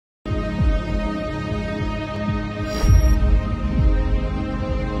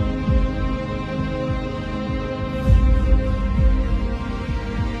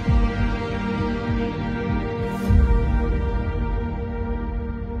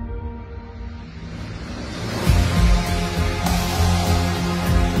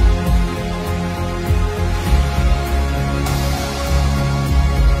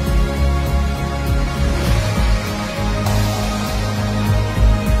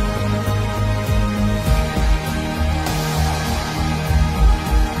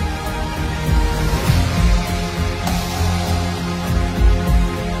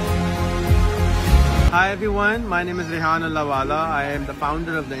Hi everyone, my name is Rehan Allahwala. I am the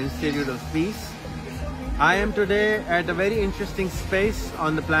founder of the Institute of Peace. I am today at a very interesting space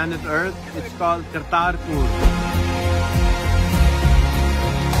on the planet Earth. It's called Kartarpur.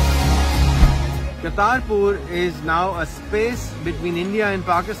 Kartarpur is now a space between India and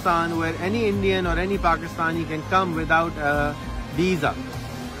Pakistan where any Indian or any Pakistani can come without a visa,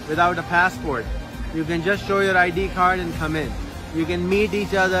 without a passport. You can just show your ID card and come in. You can meet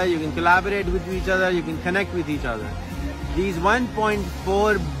each other, you can collaborate with each other, you can connect with each other. These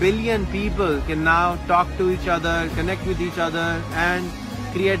 1.4 billion people can now talk to each other, connect with each other and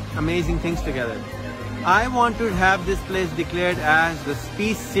create amazing things together. I want to have this place declared as the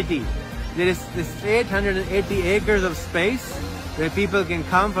Peace City. There is this 880 acres of space where people can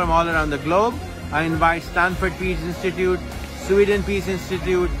come from all around the globe. I invite Stanford Peace Institute, Sweden Peace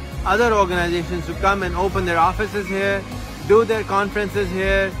Institute, other organizations to come and open their offices here, do their conferences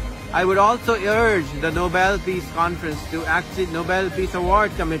here. I would also urge the Nobel Peace Conference to actually, Nobel Peace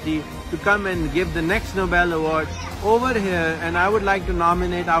Award Committee to come and give the next Nobel Award over here. And I would like to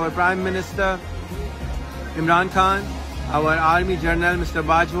nominate our Prime Minister, Imran Khan, our Army General, Mr.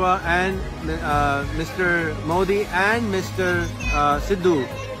 Bajwa, and Mr. Modi and Mr. Sidhu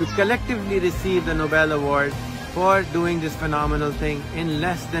to collectively receive the Nobel Award for doing this phenomenal thing in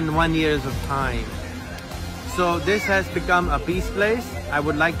less than 1 year of time. So this has become a peace place. I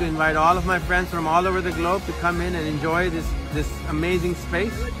would like to invite all of my friends from all over the globe to come in and enjoy this amazing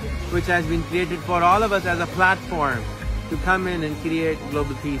space, which has been created for all of us as a platform to come in and create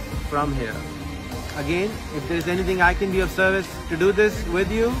global peace from here. Again, if there is anything I can be of service to do this with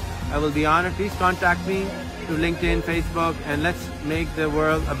you, I will be honored. Please contact me through LinkedIn, Facebook, and let's make the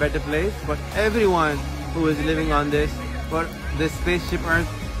world a better place for everyone who is living on this, for this spaceship Earth,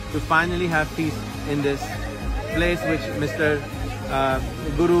 to finally have peace in this place which Mr.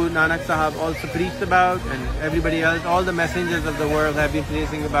 Guru Nanak Sahab also preached about, and everybody else, all the messengers of the world have been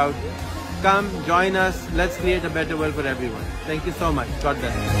preaching about. Come, join us, let's create a better world for everyone. Thank you so much. God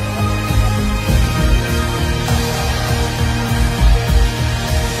bless.